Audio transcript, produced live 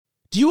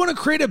Do you want to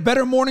create a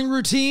better morning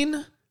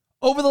routine?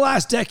 Over the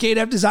last decade,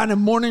 I've designed a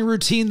morning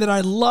routine that I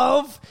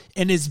love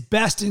and is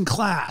best in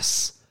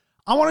class.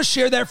 I want to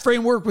share that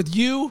framework with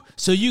you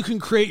so you can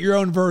create your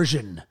own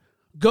version.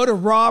 Go to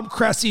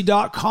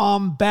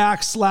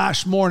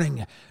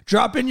robcressy.com/morning.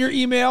 Drop in your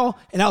email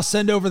and I'll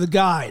send over the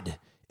guide.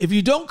 If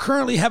you don't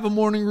currently have a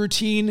morning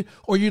routine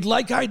or you'd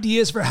like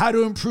ideas for how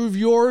to improve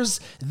yours,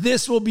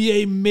 this will be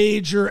a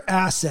major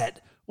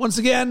asset. Once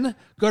again,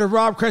 go to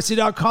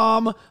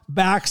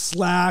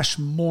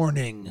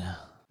robcressy.com/morning.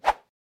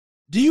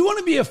 Do you want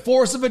to be a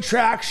force of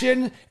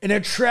attraction and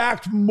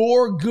attract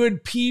more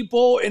good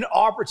people and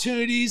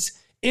opportunities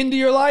into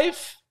your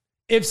life?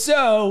 If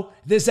so,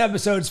 this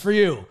episode's for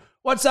you.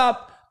 What's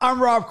up?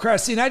 I'm Rob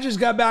Cressy, and I just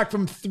got back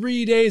from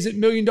 3 days at $1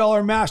 Million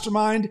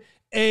Mastermind,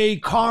 a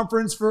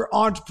conference for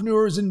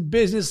entrepreneurs and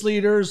business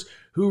leaders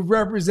who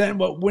represent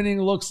what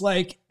winning looks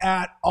like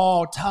at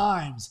all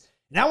times.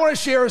 And I want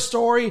to share a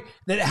story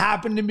that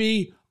happened to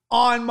me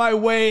on my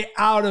way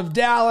out of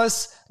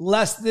Dallas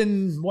less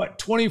than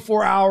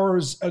 24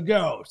 hours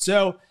ago.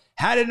 So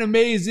had an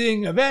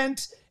amazing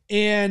event,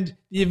 and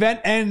the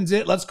event ends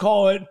at, let's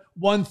call it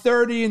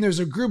 1:30, and there's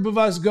a group of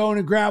us going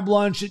to grab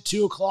lunch at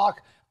 2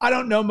 o'clock. I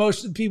don't know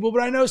most of the people,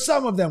 but I know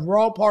some of them. We're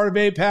all part of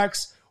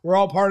Apex. We're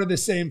all part of the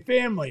same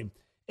family.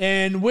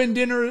 And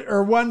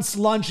once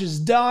lunch is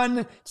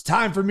done, it's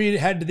time for me to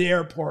head to the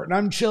airport. And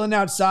I'm chilling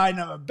outside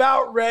and I'm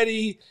about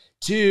ready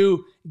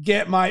to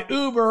get my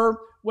Uber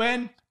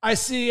when I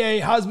see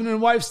a husband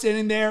and wife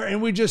standing there, and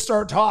we just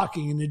start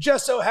talking. And it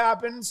just so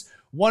happens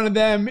one of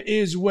them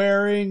has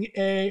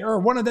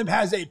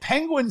a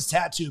Penguins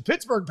tattoo,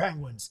 Pittsburgh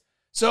Penguins.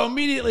 So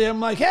immediately I'm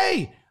like,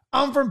 hey,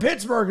 I'm from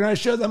Pittsburgh, and I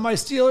show them my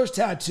Steelers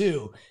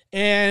tattoo.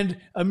 And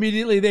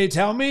immediately they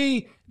tell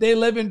me they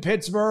live in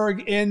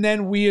Pittsburgh, and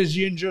then we as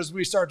Yinjas,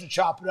 we start to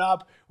chop it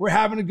up. We're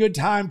having a good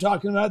time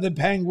talking about the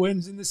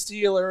Penguins and the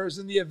Steelers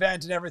and the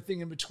event and everything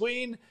in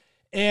between.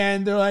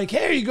 And they're like,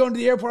 hey, are you going to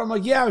the airport? I'm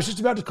like, yeah, I was just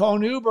about to call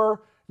an Uber.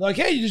 They're like,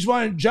 hey, you just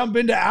want to jump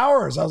into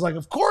ours? I was like,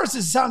 of course,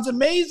 this sounds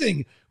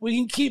amazing. We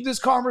can keep this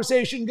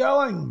conversation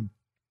going.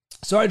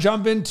 So I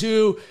jump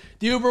into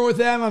the Uber with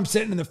them. I'm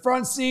sitting in the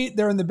front seat.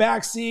 They're in the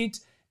back seat.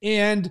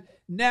 And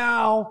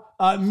now,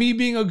 me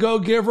being a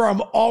go-giver,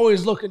 I'm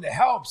always looking to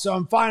help. So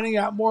I'm finding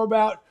out more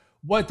about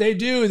what they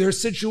do, their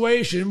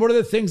situation, what are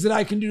the things that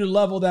I can do to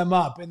level them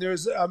up. And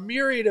there's a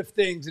myriad of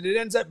things. And it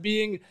ends up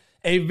being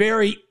a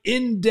very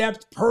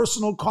in-depth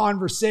personal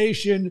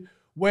conversation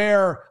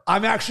where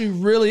I'm actually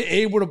really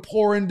able to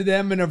pour into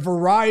them in a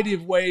variety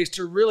of ways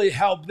to really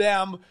help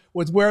them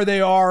with where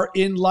they are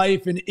in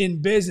life and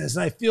in business.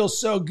 And I feel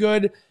so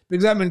good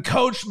because I'm in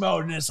coach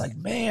mode, and it's like,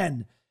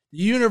 man, the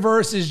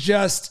universe is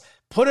just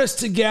put us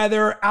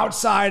together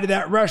outside of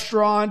that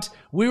restaurant.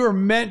 We were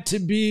meant to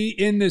be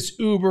in this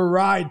Uber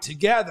ride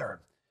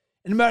together.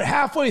 And about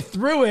halfway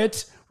through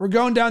it, we're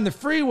going down the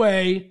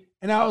freeway,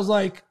 and I was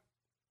like,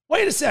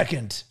 wait a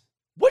second,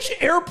 which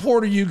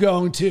airport are you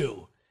going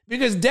to?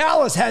 Because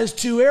Dallas has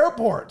 2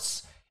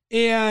 airports,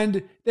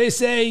 and they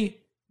say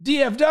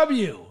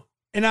DFW.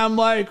 And I'm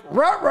like,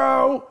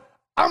 ruh-roh,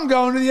 I'm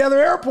going to the other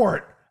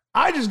airport.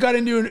 I just got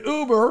into an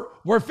Uber.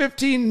 We're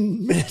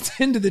 15 minutes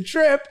into the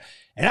trip,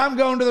 and I'm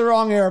going to the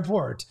wrong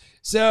airport.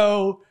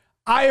 So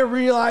I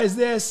realize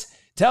this,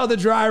 tell the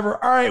driver,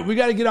 all right, we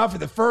got to get off at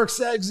the first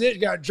exit.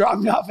 You got to drop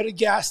me off at a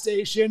gas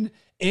station,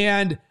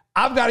 and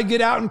I've got to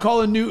get out and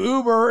call a new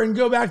Uber and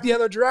go back the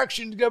other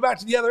direction to go back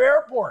to the other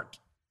airport.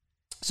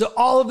 So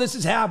all of this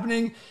is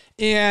happening.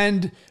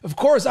 And of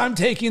course, I'm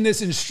taking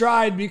this in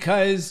stride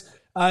because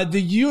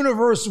the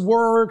universe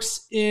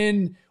works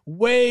in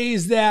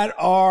ways that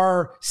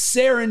are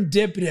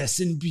serendipitous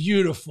and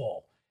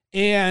beautiful.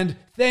 And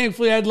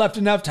thankfully, I'd left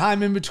enough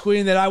time in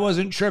between that I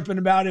wasn't tripping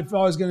about if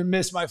I was going to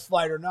miss my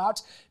flight or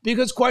not.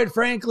 Because quite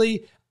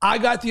frankly, I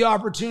got the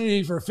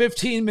opportunity for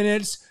 15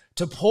 minutes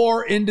to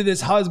pour into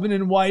this husband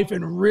and wife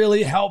and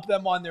really help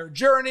them on their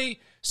journey.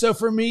 So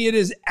for me, it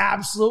is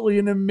absolutely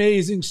an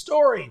amazing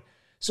story.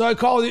 So I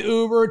call the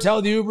Uber,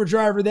 tell the Uber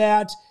driver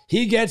that.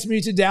 He gets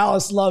me to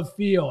Dallas Love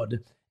Field.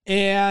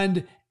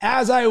 And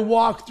as I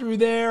walk through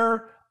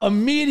there,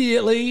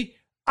 immediately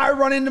I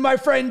run into my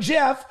friend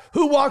Jeff,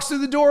 who walks through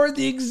the door at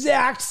the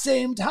exact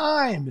same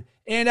time.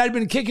 And I'd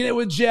been kicking it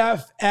with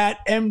Jeff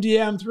at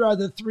MDM throughout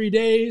the 3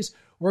 days.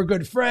 We're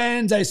good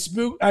friends. I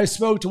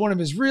spoke to one of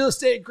his real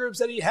estate groups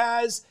that he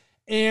has,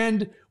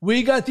 and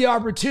we got the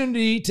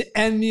opportunity to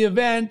end the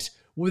event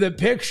with a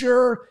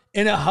picture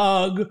and a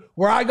hug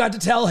where I got to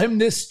tell him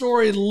this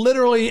story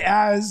literally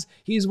as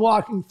he's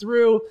walking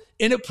through,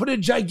 and it put a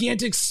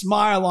gigantic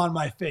smile on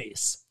my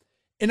face.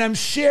 And I'm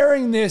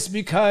sharing this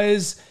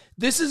because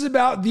this is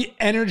about the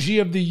energy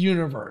of the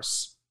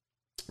universe.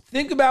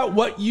 Think about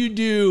what you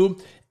do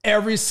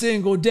every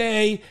single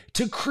day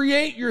to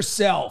create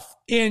yourself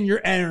and your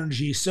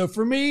energy. So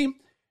for me,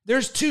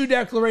 there's 2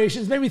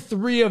 declarations, maybe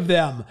 3 of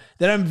them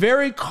that I'm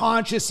very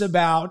conscious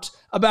about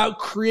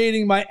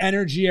creating my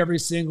energy every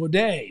single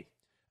day.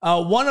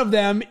 One of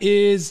them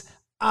is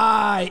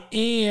I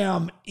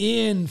am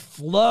in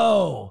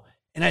flow.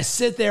 And I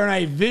sit there and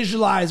I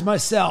visualize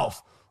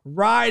myself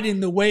riding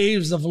the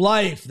waves of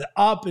life, the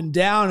up and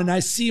down. And I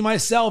see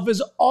myself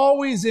as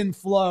always in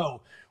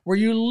flow, where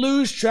you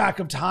lose track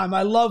of time.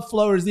 I love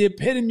flow. It's the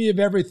epitome of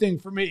everything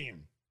for me.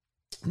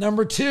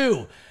 Number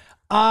 2,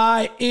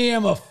 I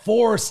am a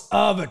force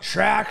of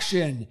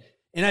attraction.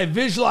 And I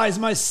visualize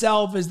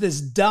myself as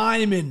this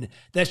diamond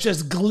that's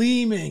just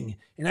gleaming.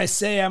 And I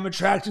say I'm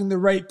attracting the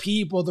right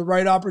people, the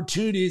right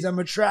opportunities. I'm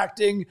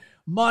attracting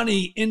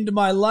money into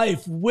my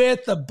life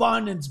with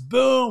abundance.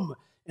 Boom.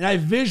 And I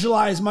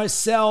visualize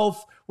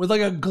myself with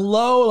like a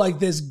glow, like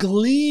this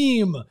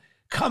gleam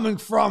coming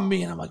from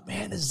me. And I'm like,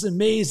 man, this is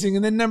amazing.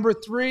 And then number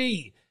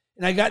 3,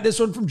 and I got this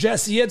one from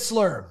Jesse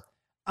Itzler.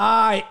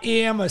 I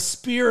am a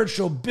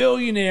spiritual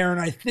billionaire.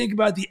 And I think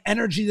about the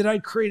energy that I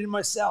created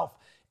myself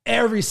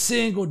every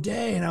single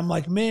day. And I'm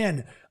like,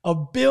 man, a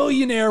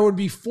billionaire would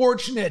be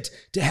fortunate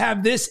to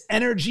have this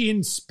energy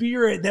and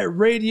spirit that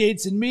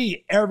radiates in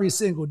me every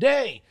single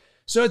day.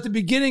 So at the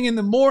beginning in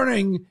the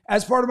morning,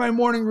 as part of my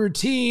morning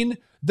routine,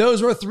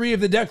 those were 3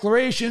 of the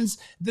declarations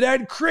that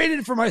I'd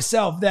created for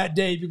myself that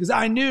day, because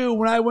I knew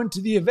when I went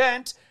to the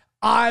event,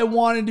 I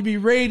wanted to be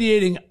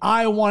radiating.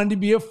 I wanted to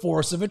be a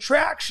force of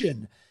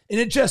attraction. And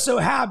it just so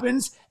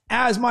happens,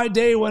 as my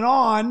day went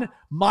on,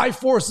 my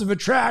force of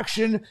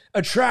attraction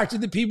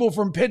attracted the people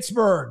from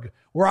Pittsburgh,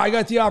 where I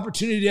got the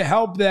opportunity to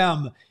help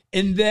them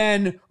and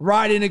then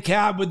ride in a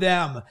cab with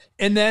them.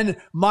 And then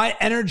my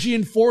energy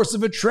and force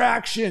of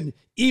attraction,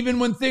 even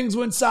when things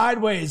went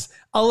sideways,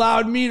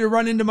 allowed me to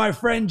run into my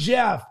friend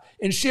Jeff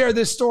and share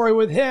this story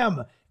with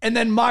him. And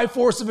then my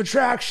force of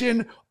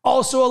attraction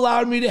also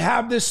allowed me to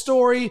have this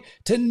story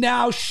to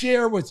now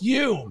share with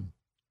you.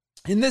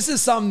 And this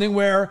is something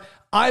where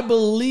I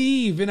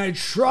believe and I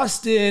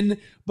trust in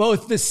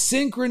both the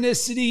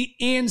synchronicity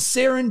and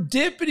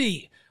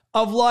serendipity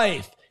of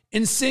life.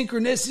 In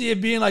synchronicity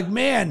of being like,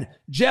 man,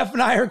 Jeff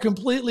and I are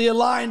completely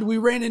aligned. We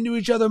ran into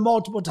each other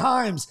multiple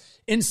times.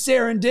 In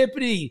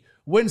serendipity,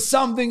 when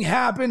something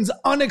happens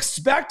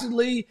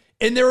unexpectedly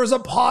and there was a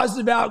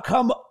positive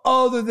outcome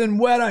other than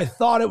what I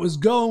thought it was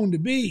going to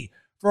be.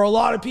 For a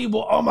lot of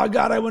people, oh my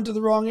God, I went to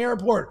the wrong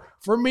airport.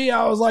 For me,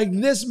 I was like,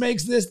 this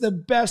makes this the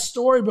best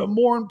story. But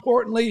more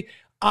importantly,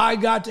 I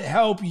got to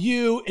help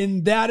you.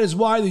 And that is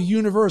why the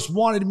universe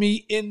wanted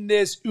me in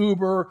this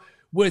Uber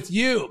with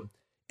you.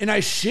 And I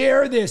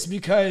share this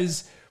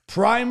because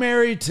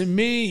primary to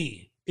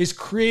me is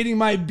creating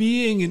my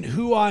being and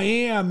who I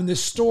am and the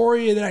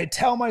story that I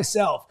tell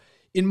myself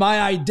in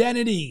my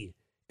identity.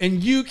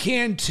 And you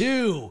can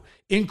too,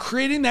 in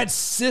creating that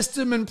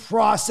system and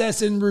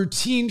process and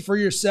routine for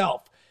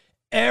yourself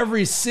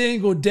every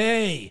single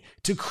day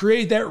to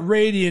create that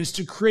radiance,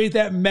 to create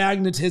that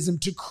magnetism,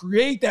 to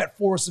create that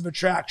force of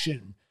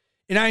attraction.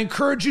 And I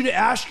encourage you to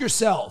ask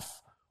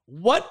yourself,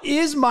 what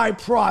is my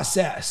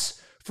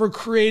process for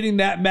creating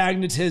that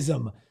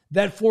magnetism,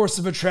 that force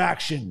of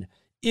attraction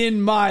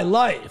in my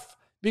life?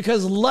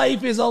 Because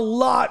life is a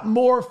lot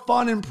more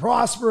fun and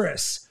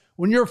prosperous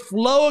when you're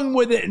flowing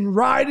with it and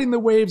riding the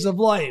waves of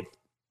life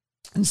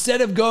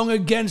instead of going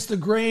against the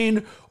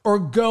grain or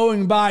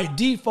going by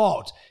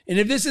default. And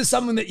if this is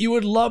something that you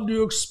would love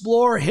to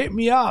explore, hit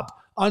me up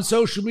on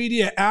social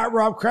media at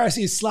Rob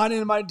Cressy. Slide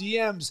into my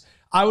DMs.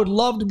 I would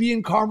love to be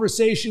in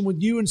conversation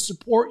with you and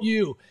support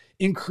you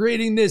in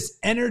creating this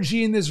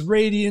energy and this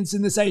radiance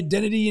and this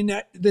identity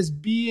and this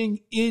being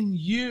in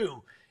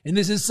you. And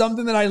this is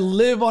something that I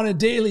live on a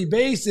daily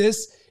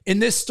basis. And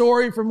this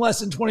story from less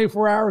than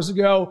 24 hours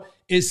ago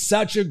is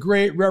such a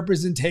great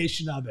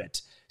representation of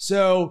it.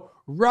 So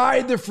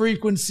ride the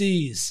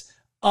frequencies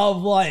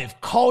of life,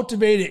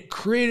 cultivate it,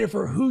 create it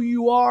for who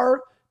you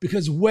are,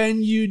 because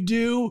when you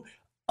do,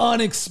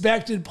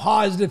 unexpected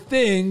positive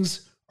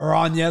things are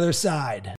on the other side.